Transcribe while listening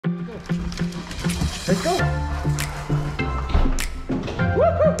Let's go.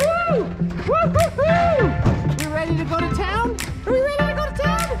 Woo-hoo-hoo! Woo-hoo-hoo! We ready to go to town? Are we ready to go to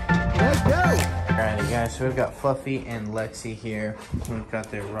town? Let's go. Alrighty guys, so we've got Fluffy and Lexi here. We've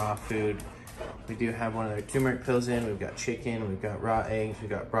got their raw food. We do have one of their turmeric pills in. We've got chicken, we've got raw eggs, we've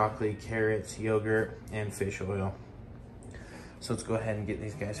got broccoli, carrots, yogurt, and fish oil. So let's go ahead and get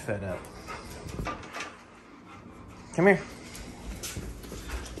these guys fed up. Come here.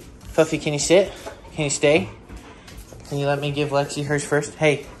 Fluffy, can you sit? Can you stay? Can you let me give Lexi hers first?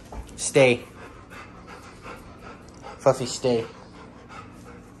 Hey, stay. Fluffy, stay.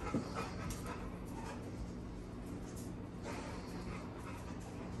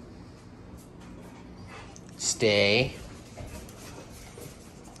 Stay.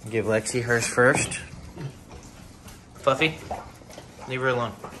 Give Lexi hers first. Fluffy, leave her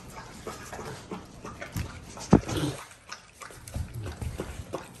alone.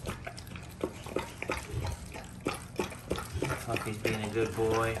 Fluffy's being a good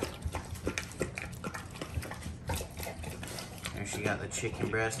boy. There she got the chicken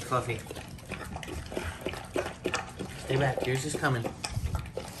breast. Fluffy, stay back. Yours is coming.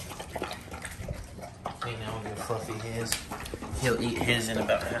 Okay, now we'll give Fluffy his. He'll eat his in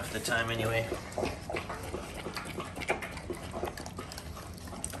about half the time anyway.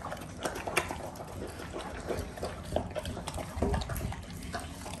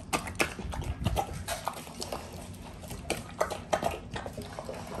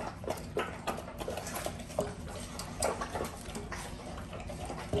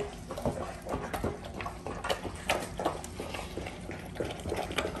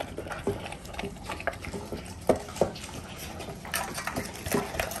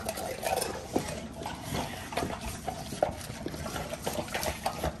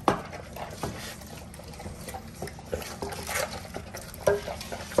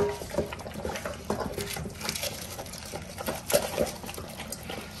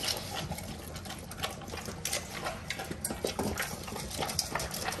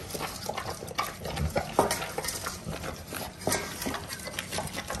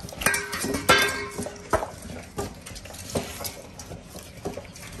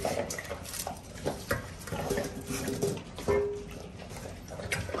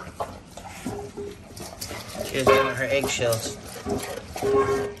 She's doing her eggshells.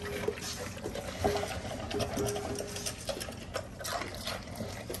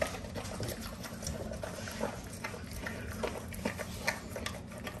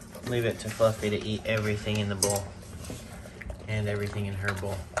 Leave it to Fluffy to eat everything in the bowl and everything in her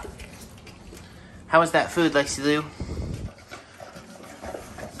bowl. How was that food, Lexi Lou?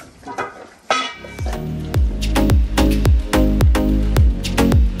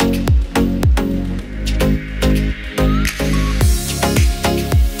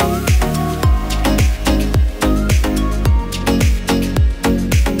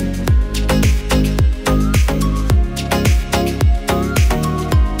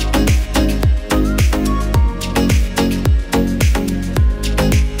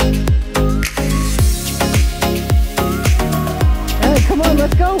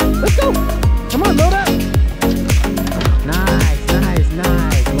 Let's go. Come on, load up.